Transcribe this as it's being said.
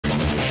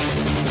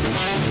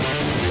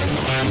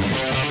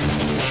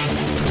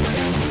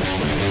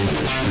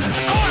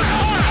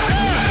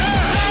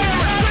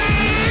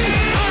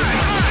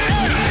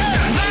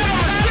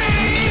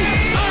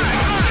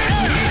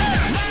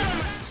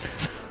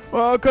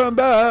welcome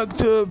back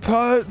to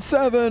part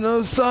 7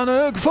 of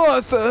Sonic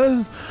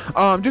Forces.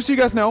 Just so you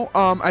guys know,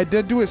 I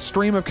did do a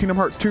stream of Kingdom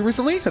Hearts 2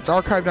 recently. It's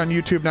archived on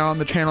YouTube now on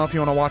the channel if you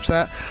want to watch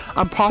that.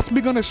 I'm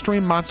possibly going to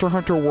stream Monster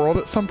Hunter World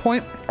at some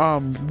point.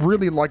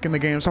 Really liking the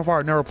game so far.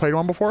 I've never played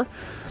one before.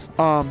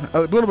 A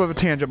little bit of a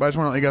tangent, but I just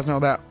want to let you guys know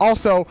that.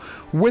 Also,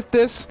 with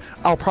this,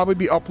 I'll probably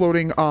be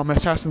uploading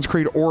Assassin's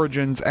Creed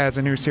Origins as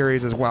a new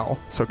series as well.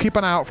 So keep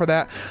an eye out for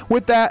that.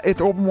 With that,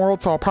 it's open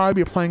world, so I'll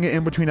probably be playing it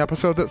in between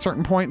episodes at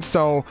certain points.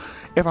 So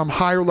if I'm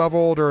higher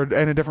leveled or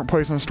in a different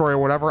place in the story or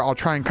whatever, I'll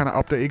try and kind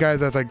of update you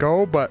guys as I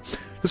go. But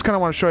just kind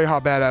of want to show you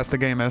how badass the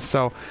game is.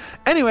 So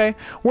anyway,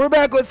 we're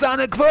back with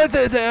Sonic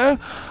Forces here.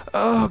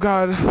 Oh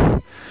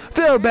god.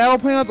 There, battle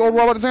plans, old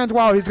robot designs.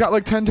 Wow, he's got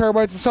like 10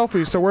 terabytes of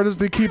selfies. So where does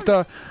he keep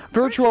the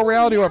virtual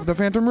reality weapon, the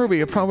Phantom Ruby?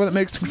 A problem that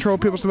makes control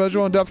people's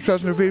visual and depth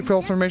perception to feed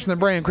false information in the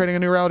brain, creating a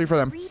new reality for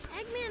them.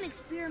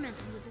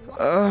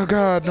 Oh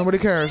god, nobody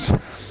cares.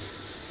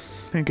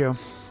 Thank you.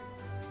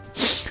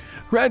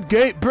 Red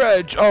Gate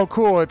Bridge. Oh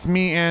cool, it's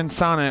me and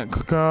Sonic.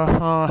 Here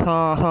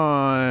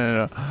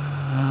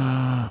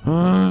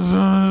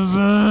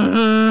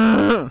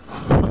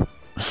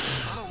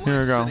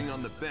we go.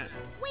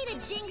 Way to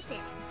jinx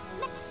it.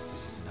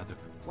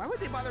 Why would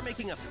they bother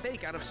making a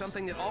fake out of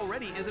something that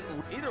already isn't?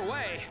 Either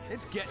way,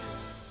 it's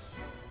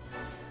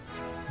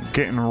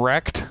getting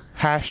wrecked.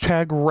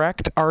 Hashtag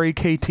wrecked.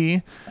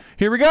 R-E-K-T.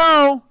 Here we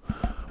go.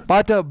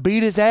 About to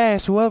beat his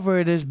ass,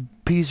 whoever this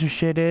piece of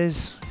shit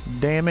is.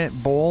 Damn it,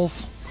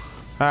 bulls.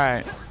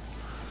 Alright.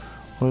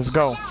 Let's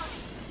go.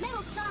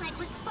 Metal Sonic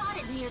was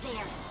spotted near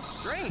there.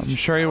 Strange. I'm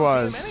sure he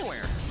was.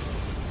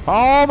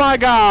 Oh my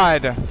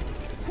god.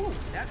 Whew,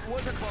 that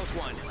was a close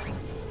one. Good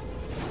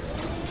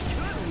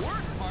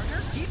work,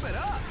 partner. Keep it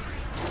up.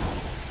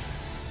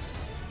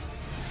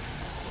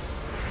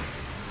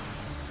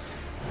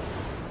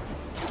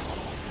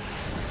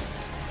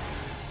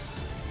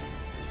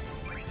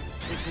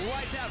 It's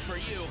lights out for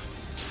you.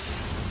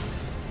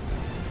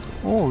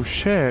 Oh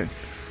shit.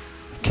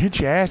 Get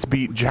your ass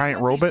beat,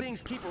 giant robot. These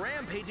things keep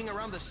rampaging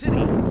around the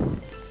city.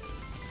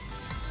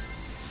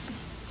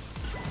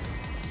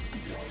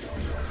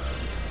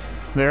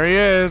 There he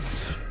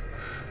is.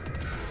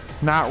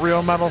 Not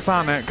real Metal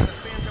Sonic.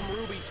 Phantom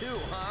Ruby too,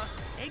 huh?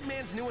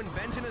 Eggman's new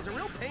invention is a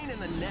real pain in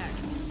the neck.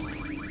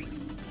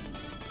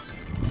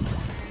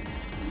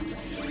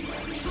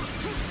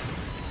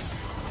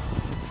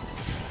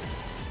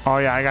 Oh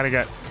yeah, I gotta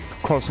get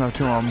close enough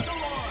to him.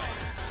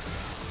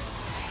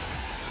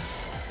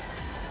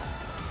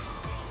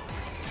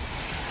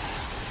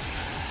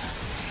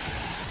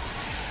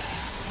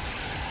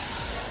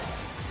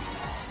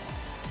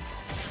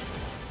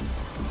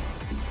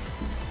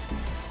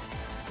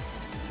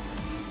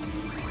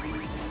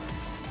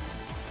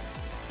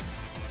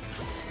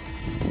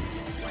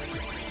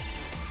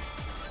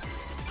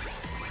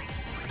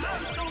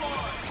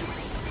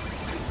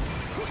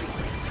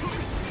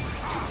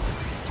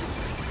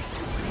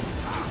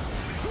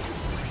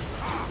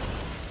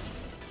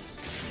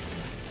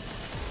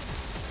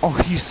 Oh,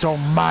 he's so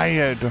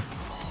mad.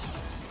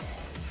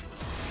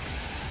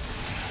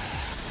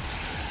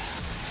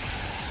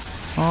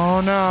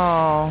 Oh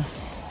no.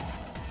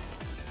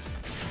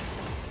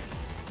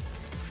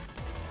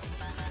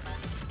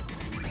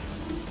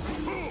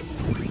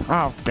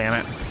 Oh,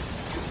 damn it.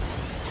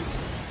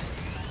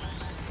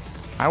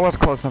 I was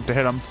close enough to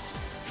hit him.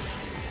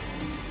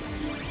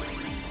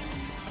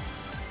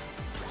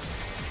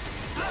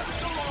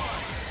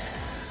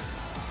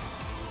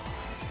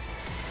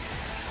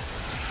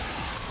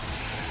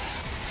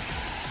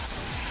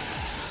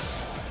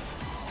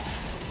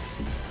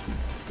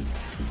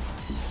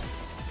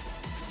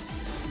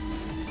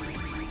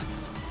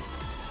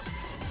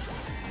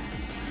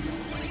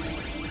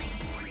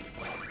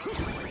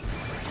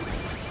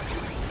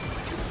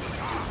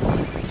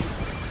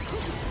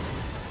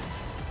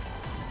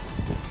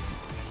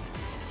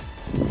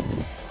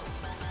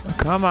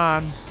 Come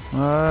on.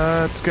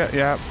 Let's get,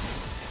 yep.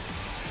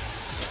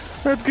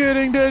 It's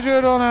getting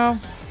digital now.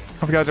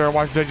 If you guys ever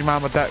watched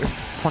Digimon with that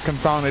fucking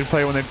song they'd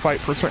play when they'd fight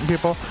for certain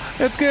people.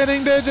 It's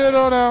getting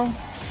digital now.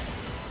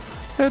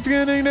 It's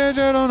getting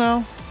digital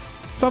now.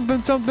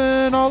 Something,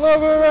 something all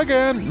over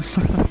again.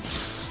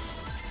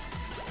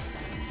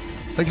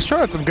 Like, he's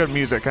trying some good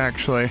music,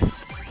 actually.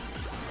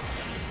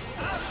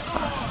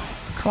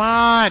 Come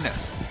on! I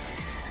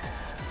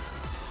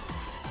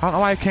don't know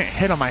why I can't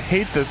hit him. I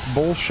hate this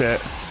bullshit.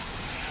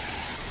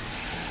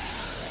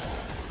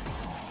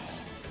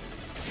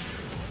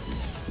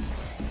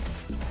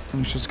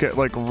 Let's just get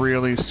like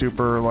really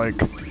super like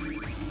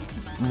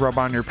rub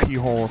on your pee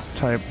hole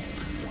type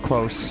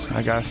close,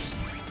 I guess.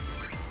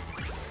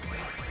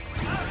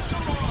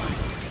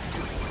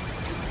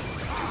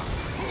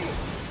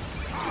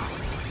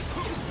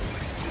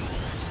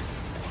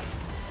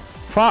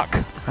 Fuck!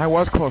 I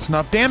was close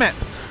enough. Damn it!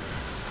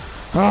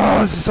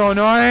 Oh, this is so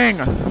annoying!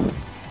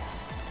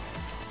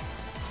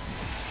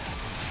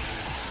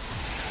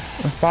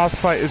 This boss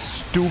fight is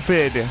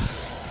stupid.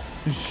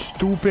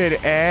 Stupid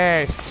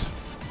ass.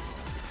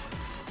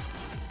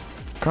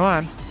 Come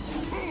on.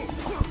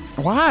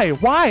 Why?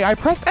 Why? I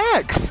pressed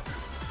X.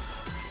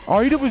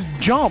 All you did was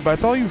jump.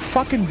 That's all you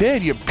fucking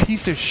did, you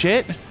piece of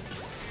shit.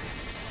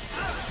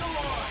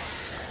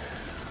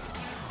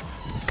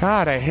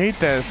 God, I hate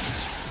this.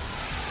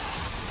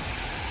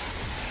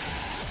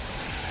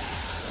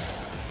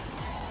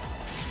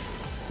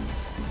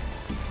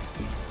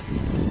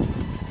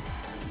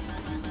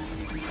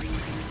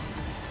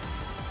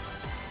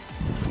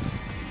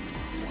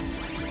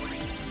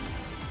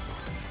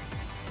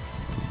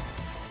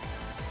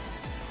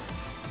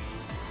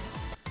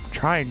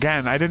 Try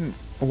again. I didn't...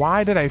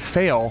 Why did I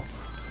fail?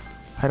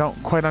 I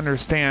don't quite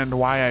understand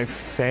why I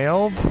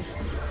failed.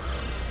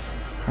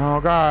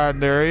 Oh god,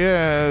 there he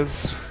is.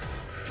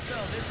 So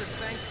this is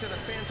thanks to the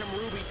Phantom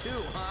Ruby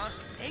too, huh?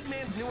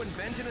 Eggman's new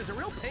invention is a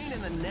real pain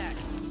in the neck.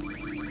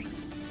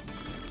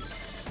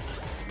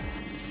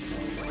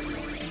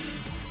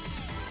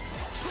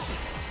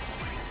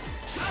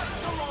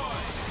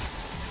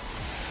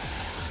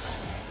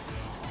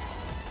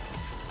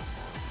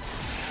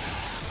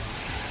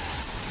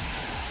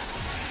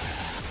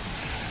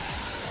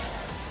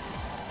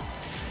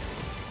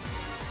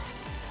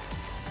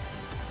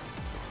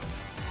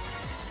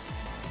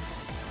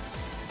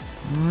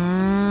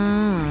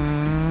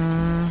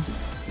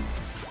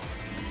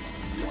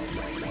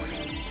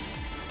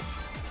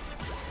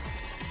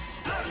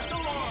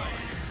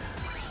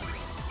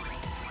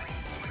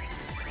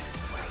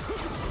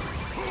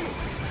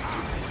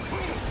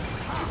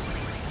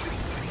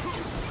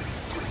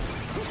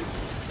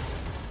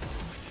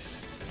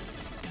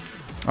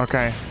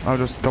 Okay, oh,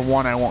 just the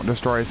one I won't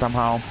destroy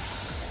somehow.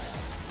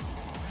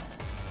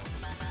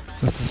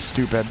 This is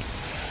stupid.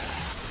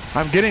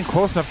 I'm getting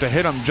close enough to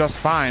hit him just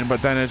fine,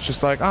 but then it's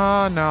just like,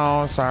 oh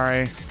no,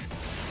 sorry.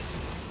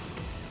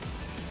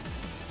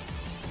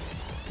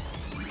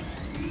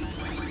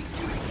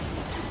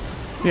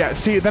 Yeah,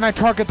 see, then I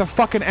target the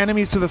fucking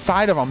enemies to the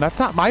side of them. That's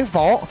not my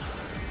fault.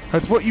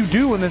 That's what you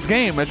do in this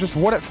game. It's just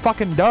what it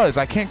fucking does.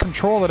 I can't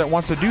control that it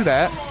wants to do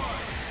that.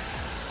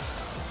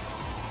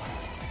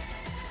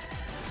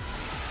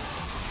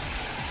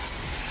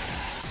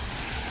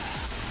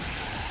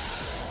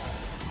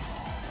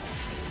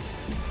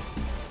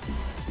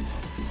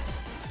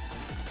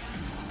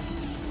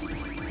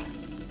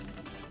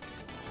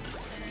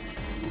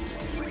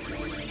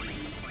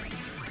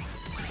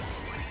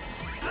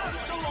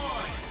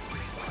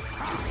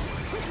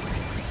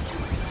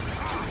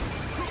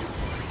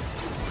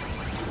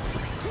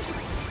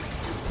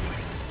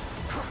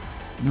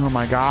 Oh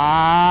my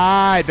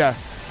god!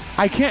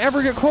 I can't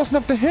ever get close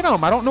enough to hit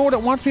him. I don't know what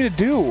it wants me to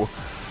do.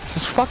 This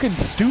is fucking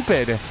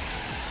stupid. At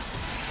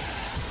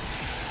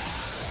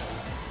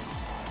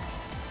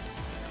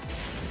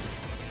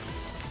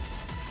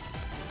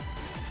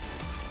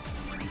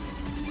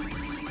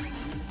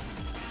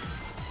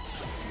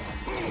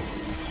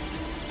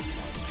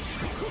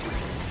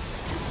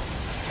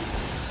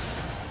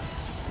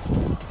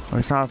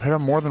least I've hit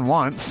him more than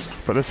once,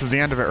 but this is the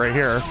end of it right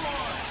here.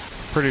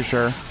 Pretty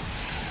sure.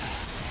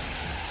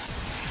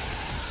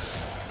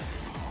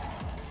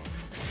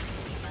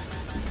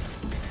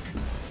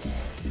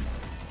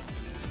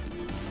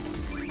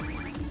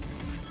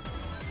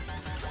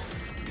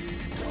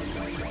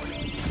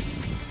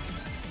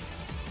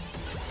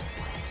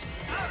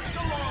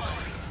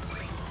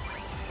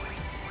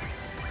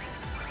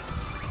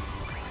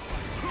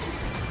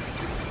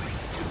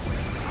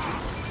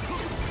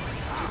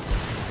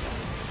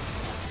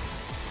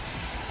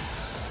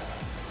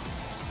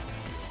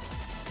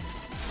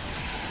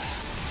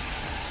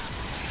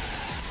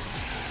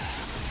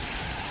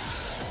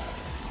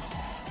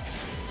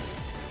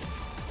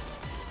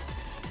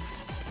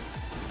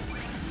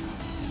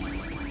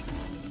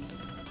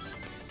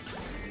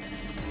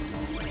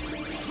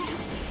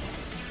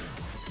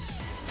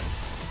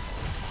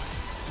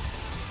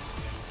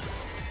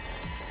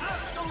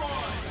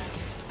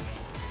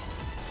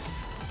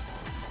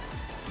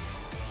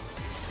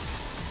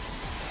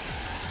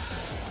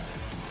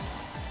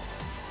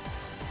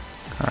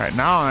 Alright,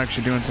 now I'm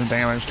actually doing some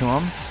damage to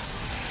him.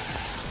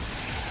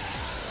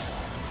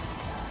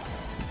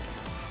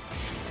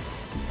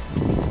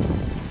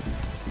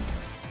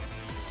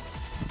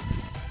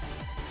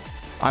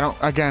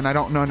 I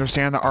don't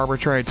understand the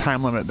arbitrary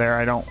time limit there.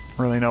 I don't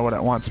really know what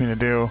it wants me to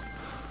do.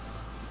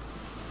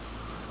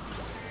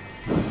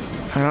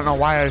 I don't know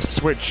why I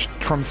switched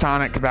from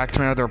Sonic back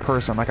to another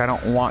person. Like, I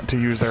don't want to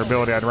use their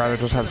ability. I'd rather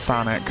just have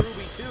Sonic. Ruby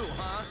too,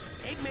 huh?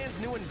 Eggman's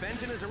new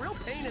invention is a real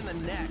pain in the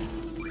neck.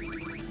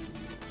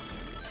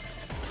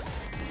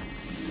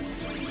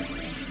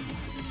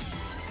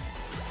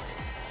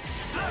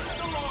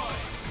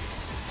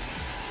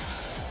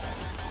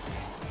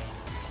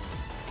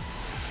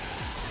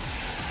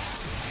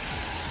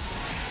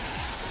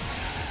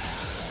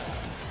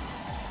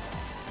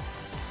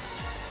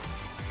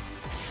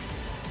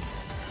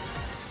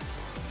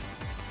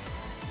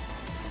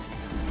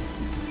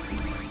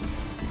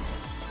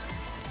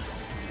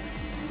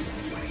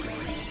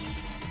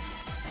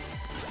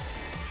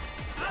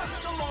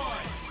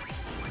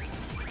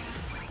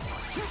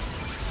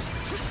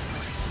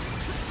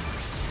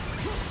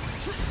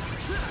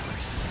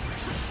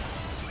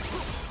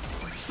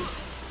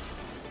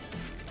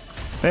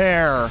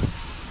 There.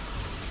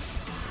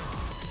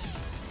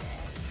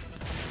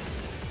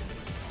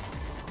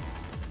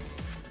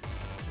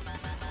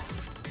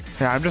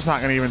 Yeah, I'm just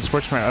not gonna even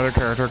switch my other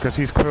character because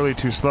he's clearly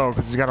too slow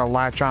because he's got to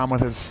latch on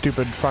with his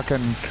stupid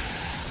fucking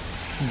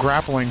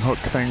grappling hook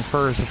thing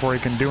first before he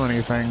can do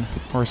anything.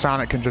 Or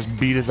Sonic can just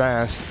beat his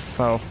ass.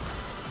 So,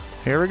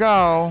 here we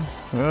go.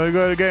 Really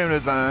good game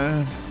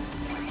design.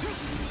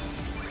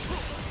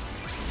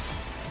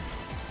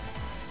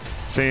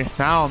 See,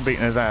 now I'm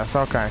beating his ass.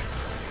 Okay.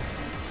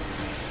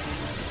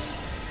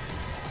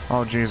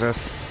 Oh,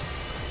 Jesus.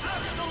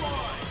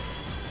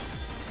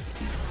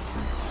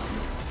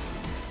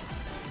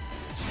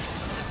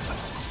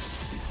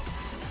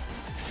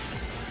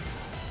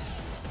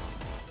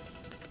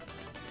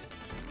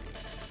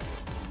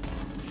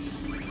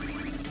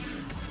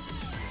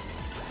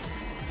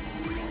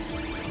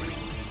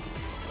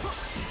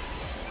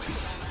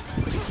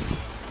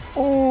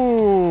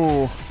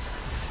 Oh,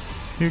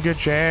 you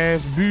get your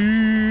ass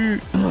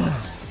beat.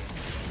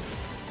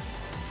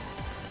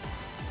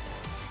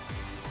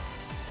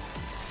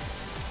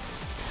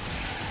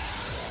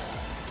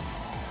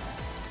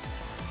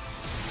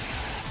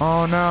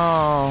 Oh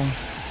no.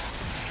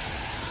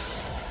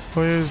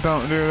 Please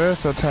don't do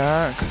this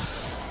attack.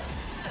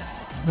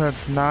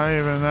 That's not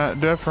even that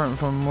different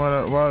from what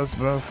it was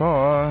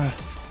before.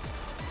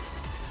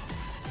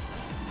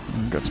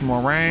 Get some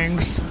more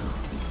ranks.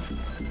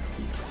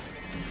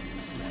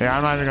 Yeah,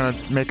 I'm not even gonna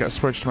make it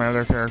switch to my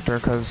other character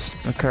because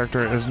the character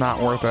is not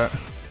worth it.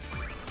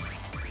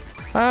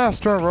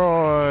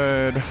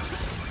 Asteroid!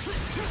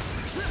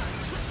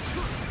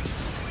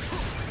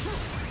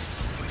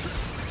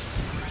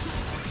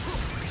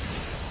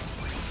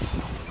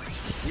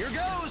 Here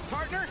goes,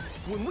 partner!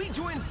 When we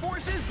join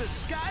forces, the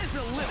sky's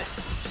the limit!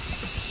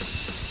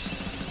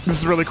 This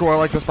is really cool, I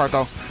like this part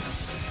though.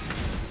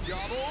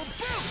 Double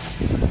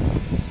boost!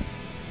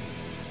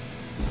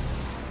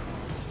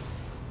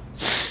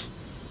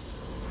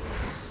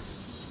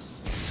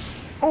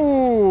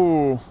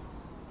 Ooh.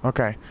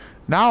 Okay.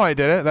 Now I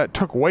did it. That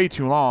took way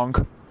too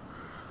long.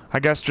 I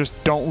guess just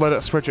don't let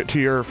it switch it to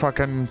your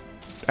fucking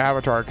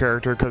avatar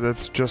character because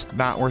it's just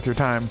not worth your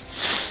time.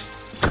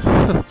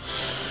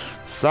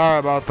 Sorry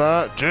about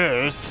that.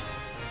 Jeez.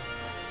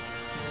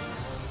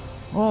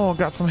 Oh,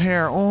 got some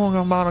hair. Oh,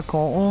 got a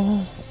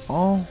monocle.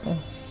 Oh.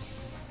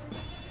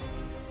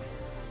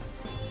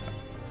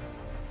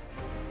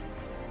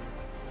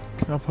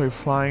 Can I play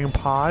Flying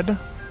Pod?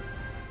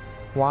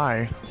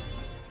 Why?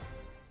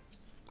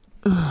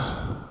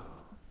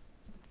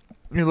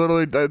 You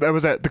literally, that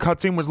was it. The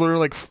cutscene was literally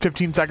like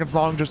 15 seconds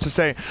long just to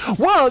say,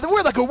 "Wow,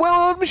 we're like a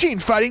well-oiled machine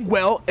fighting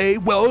a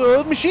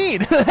well-oiled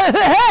machine."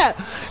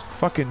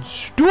 Fucking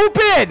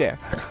stupid.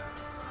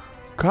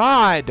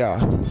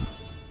 God.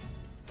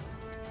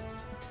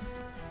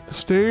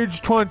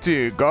 Stage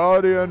 20,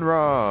 Guardian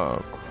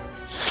Rock.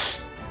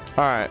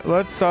 All right,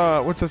 let's.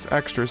 What's this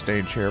extra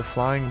stage here?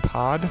 Flying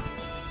Pod.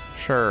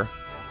 Sure.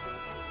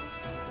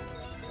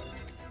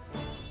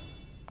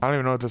 I don't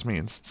even know what this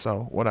means,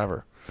 so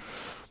whatever.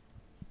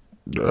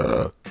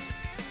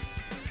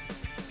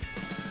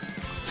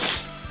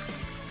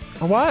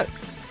 What?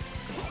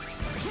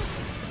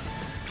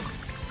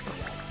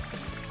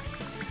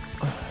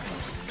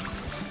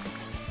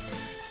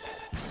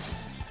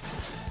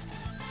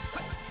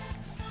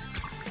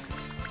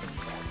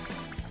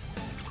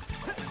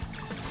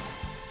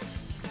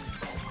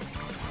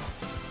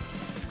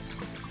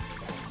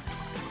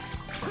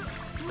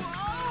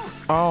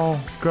 Oh,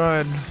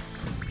 good.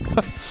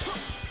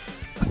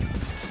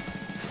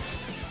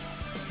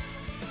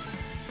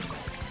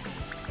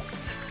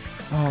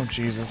 Oh,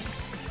 Jesus.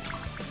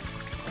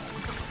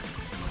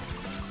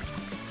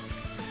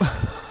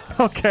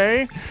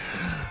 Okay.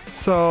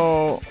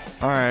 So,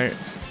 alright.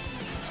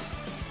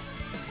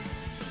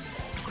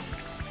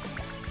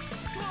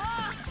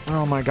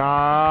 Oh my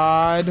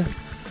God.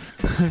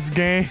 This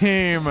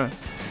game.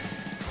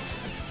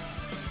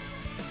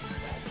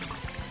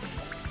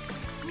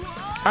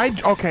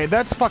 Okay,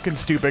 that's fucking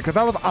stupid because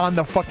I was on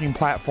the fucking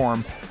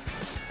platform.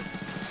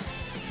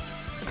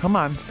 Come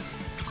on.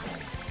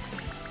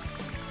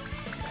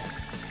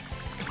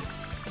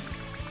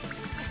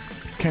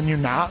 Can you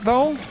not,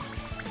 though?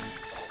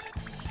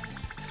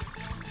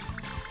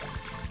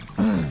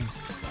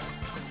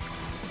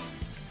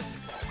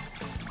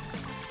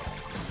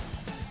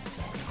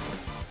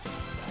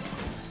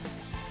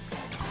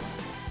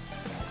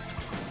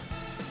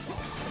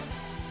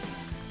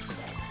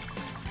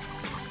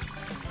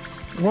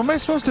 What am I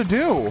supposed to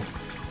do?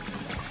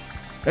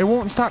 It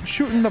won't stop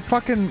shooting the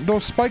fucking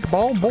those spike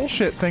ball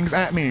bullshit things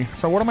at me.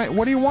 So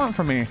what do you want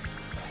from me?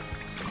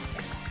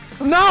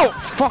 No!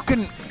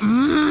 Fucking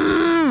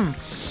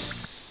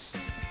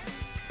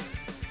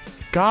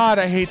God,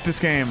 I hate this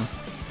game.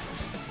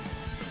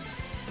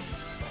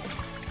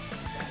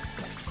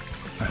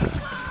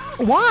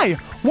 Why?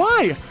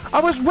 Why?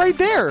 I was right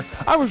there.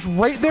 I was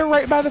right there,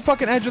 right by the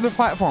fucking edge of the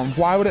platform.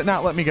 Why would it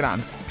not let me get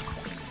on?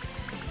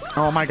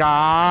 Oh my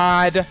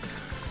God.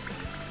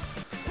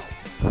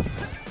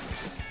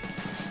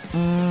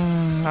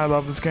 I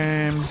love this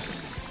game.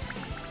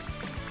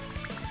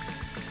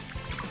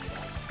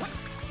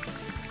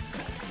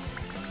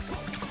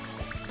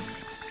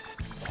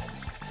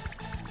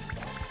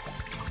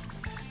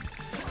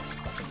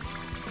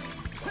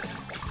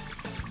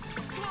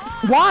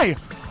 Why?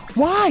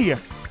 Why?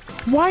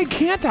 Why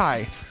can't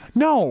I?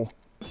 No.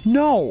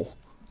 No.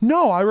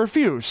 No, I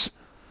refuse.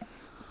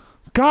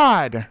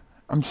 God.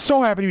 I'm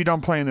so happy to be done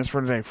playing this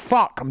for today.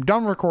 Fuck, I'm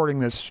done recording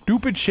this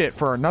stupid shit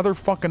for another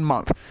fucking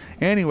month.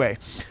 Anyway,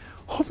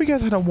 hope you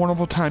guys had a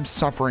wonderful time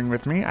suffering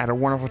with me. I had a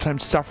wonderful time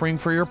suffering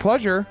for your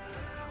pleasure.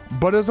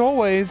 But as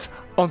always,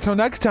 until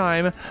next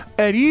time,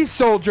 at ease,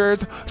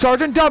 soldiers,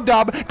 Sergeant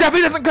DubDub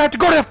definitely doesn't have to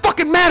go to the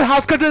fucking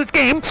madhouse because of this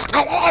game.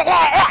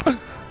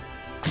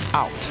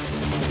 Out.